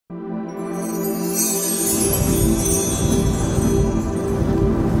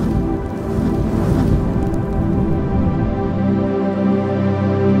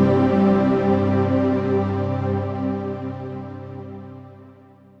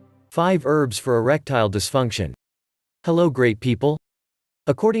5 herbs for erectile dysfunction. Hello great people.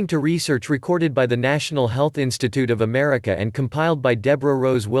 According to research recorded by the National Health Institute of America and compiled by Debra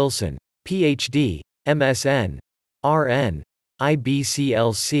Rose Wilson, Ph.D., MSN, RN,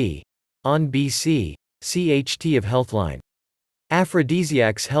 IBCLC, AHN-BC, CHT of Healthline.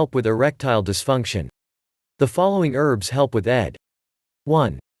 Aphrodisiacs help with erectile dysfunction. The following herbs help with ED.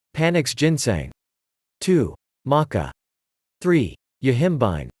 1. Panax ginseng. 2. Maca. 3.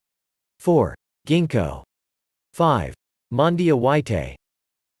 Yohimbine. 4. Ginkgo. 5. Mondia whitei.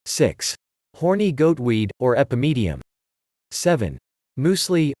 6. Horny goatweed, or epimedium. 7.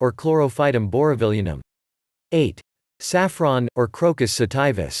 Muesli, or Chlorophytum borovillianum. 8. Saffron, or Crocus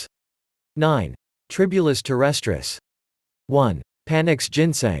sativus. 9. Tribulus terrestris. 1. Panax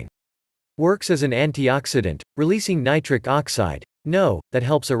ginseng. Works as an antioxidant, releasing nitric oxide, NO, that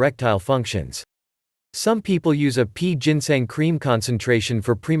helps erectile functions. Some people use a pea ginseng cream concentration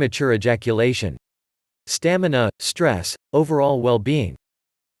for premature ejaculation. Stamina, stress, overall well-being.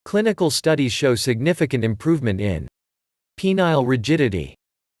 Clinical studies show significant improvement in penile rigidity,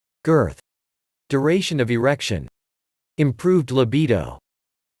 girth, duration of erection, improved libido,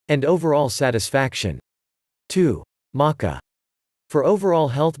 and overall satisfaction. 2. Maca. For overall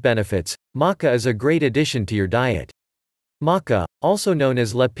health benefits, maca is a great addition to your diet. Maca, also known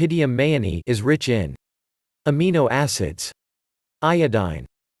as Lepidium mayonnaise, is rich in amino acids, iodine,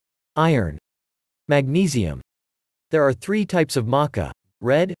 iron, magnesium. There are 3 types of maca: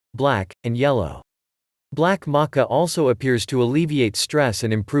 red, black, and yellow. Black maca also appears to alleviate stress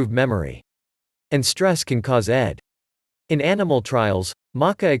and improve memory. And stress can cause ED. In animal trials,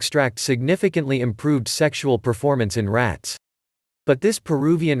 maca extract significantly improved sexual performance in rats. But this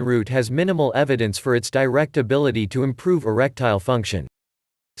Peruvian root has minimal evidence for its direct ability to improve erectile function.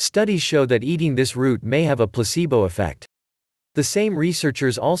 Studies show that eating this root may have a placebo effect. The same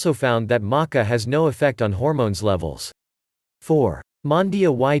researchers also found that maca has no effect on hormones levels. 4. Mondia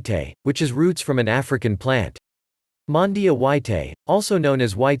whitei, which is roots from an African plant. Mondia whitei, also known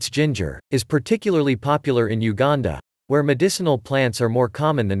as white's ginger, is particularly popular in Uganda, where medicinal plants are more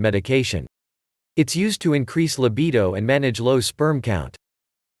common than medication. It's used to increase libido and manage low sperm count.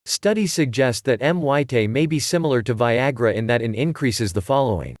 Studies suggest that M. whitei may be similar to Viagra in that it increases the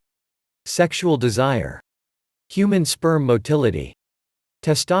following: sexual desire, human sperm motility,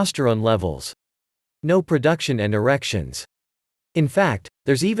 testosterone levels, no production and erections. In fact,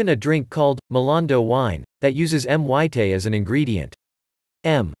 there's even a drink called Milando wine that uses M. whitei as an ingredient.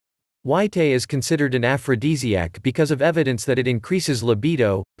 M. whitei is considered an aphrodisiac because of evidence that it increases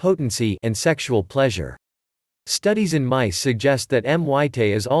libido, potency, and sexual pleasure. Studies in mice suggest that M.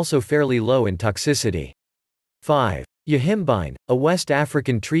 whitei is also fairly low in toxicity. 5. Yohimbine, a West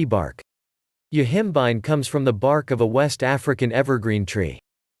African tree bark. Yohimbine comes from the bark of a West African evergreen tree.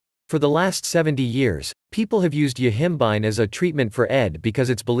 For the last 70 years, people have used yohimbine as a treatment for ED because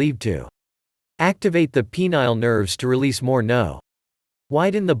it's believed to activate the penile nerves to release more NO,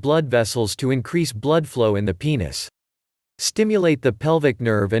 widen the blood vessels to increase blood flow in the penis, stimulate the pelvic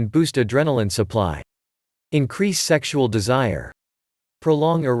nerve and boost adrenaline supply, increase sexual desire,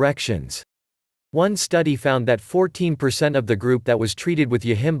 prolong erections. One study found that 14% of the group that was treated with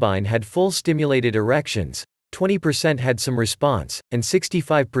yohimbine had full stimulated erections, 20% had some response, and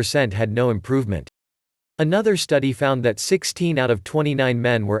 65% had no improvement. Another study found that 16 out of 29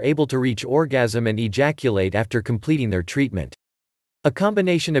 men were able to reach orgasm and ejaculate after completing their treatment. A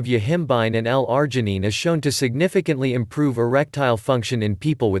combination of yohimbine and L-arginine is shown to significantly improve erectile function in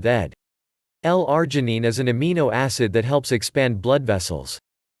people with ED. L-arginine is an amino acid that helps expand blood vessels.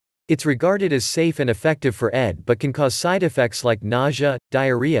 It's regarded as safe and effective for ED but can cause side effects like nausea,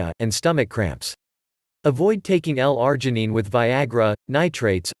 diarrhea, and stomach cramps. Avoid taking L-arginine with Viagra,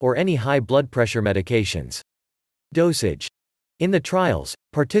 nitrates, or any high blood pressure medications. Dosage. In the trials,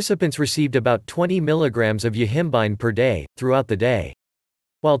 participants received about 20 milligrams of yohimbine per day, throughout the day.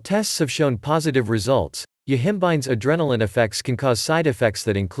 While tests have shown positive results, yohimbine's adrenaline effects can cause side effects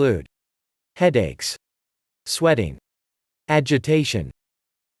that include headaches, sweating, agitation,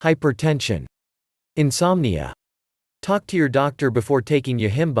 hypertension, insomnia. Talk to your doctor before taking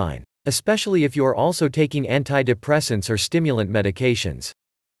yohimbine, especially if you are also taking antidepressants or stimulant medications.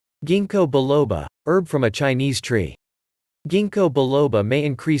 Ginkgo biloba, herb from a Chinese tree. Ginkgo biloba may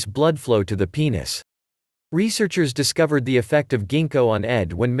increase blood flow to the penis. Researchers discovered the effect of ginkgo on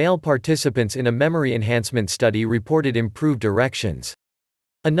ED when male participants in a memory enhancement study reported improved erections.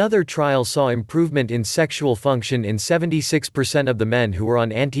 Another trial saw improvement in sexual function in 76% of the men who were on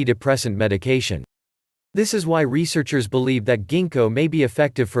antidepressant medication. This is why researchers believe that ginkgo may be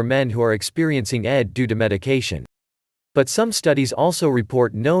effective for men who are experiencing ED due to medication. But some studies also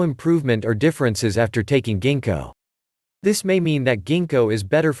report no improvement or differences after taking ginkgo. This may mean that ginkgo is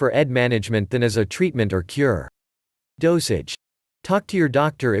better for ED management than as a treatment or cure. Dosage. Talk to your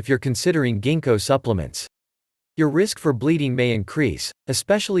doctor if you're considering ginkgo supplements. Your risk for bleeding may increase,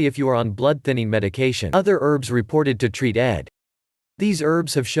 especially if you are on blood-thinning medication. Other herbs reported to treat ED. These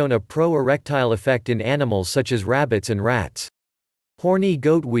herbs have shown a pro-erectile effect in animals such as rabbits and rats. Horny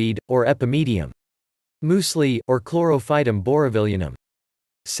goatweed, or epimedium. Muesli, or Chlorophytum borevillianum.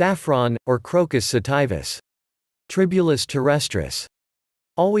 Saffron, or Crocus sativus. Tribulus terrestris.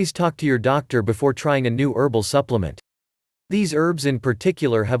 Always talk to your doctor before trying a new herbal supplement. These herbs in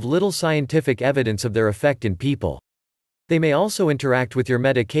particular have little scientific evidence of their effect in people. They may also interact with your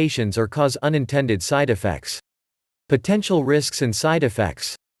medications or cause unintended side effects. Potential risks and side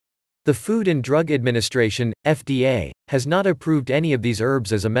effects. The Food and Drug Administration, FDA, has not approved any of these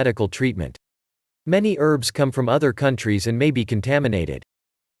herbs as a medical treatment. Many herbs come from other countries and may be contaminated.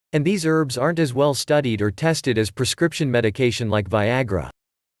 And these herbs aren't as well studied or tested as prescription medication like Viagra.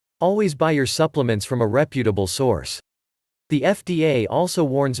 Always buy your supplements from a reputable source. The FDA also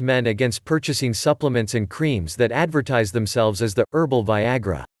warns men against purchasing supplements and creams that advertise themselves as the herbal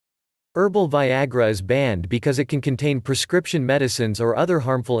Viagra. Herbal Viagra is banned because it can contain prescription medicines or other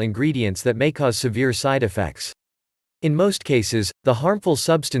harmful ingredients that may cause severe side effects. In most cases, the harmful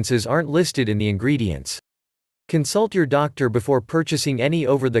substances aren't listed in the ingredients. Consult your doctor before purchasing any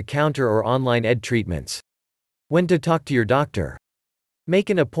over-the-counter or online ED treatments. When to talk to your doctor. Make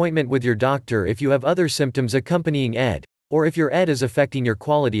an appointment with your doctor if you have other symptoms accompanying ED, or if your ED is affecting your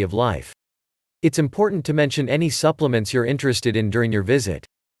quality of life. It's important to mention any supplements you're interested in during your visit.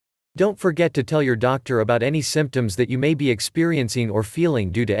 Don't forget to tell your doctor about any symptoms that you may be experiencing or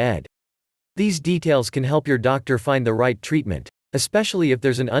feeling due to ED. These details can help your doctor find the right treatment, especially if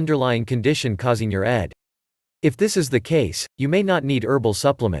there's an underlying condition causing your ED. If this is the case, you may not need herbal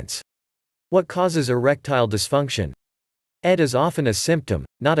supplements. What causes erectile dysfunction? ED is often a symptom,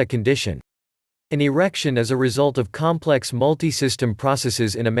 not a condition. An erection is a result of complex multi-system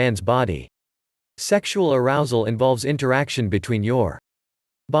processes in a man's body. Sexual arousal involves interaction between your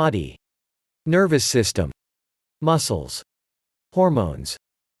body, nervous system, muscles, hormones,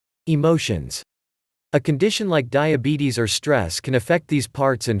 emotions. A condition like diabetes or stress can affect these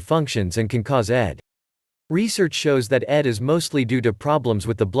parts and functions and can cause ED. Research shows that ED is mostly due to problems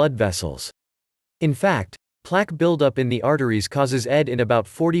with the blood vessels. In fact, plaque buildup in the arteries causes ED in about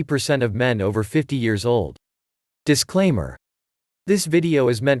 40% of men over 50 years old. Disclaimer. This video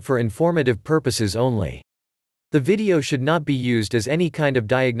is meant for informative purposes only. The video should not be used as any kind of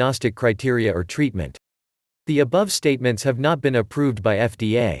diagnostic criteria or treatment. The above statements have not been approved by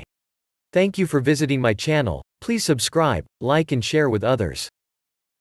FDA. Thank you for visiting my channel. Please subscribe, like and share with others.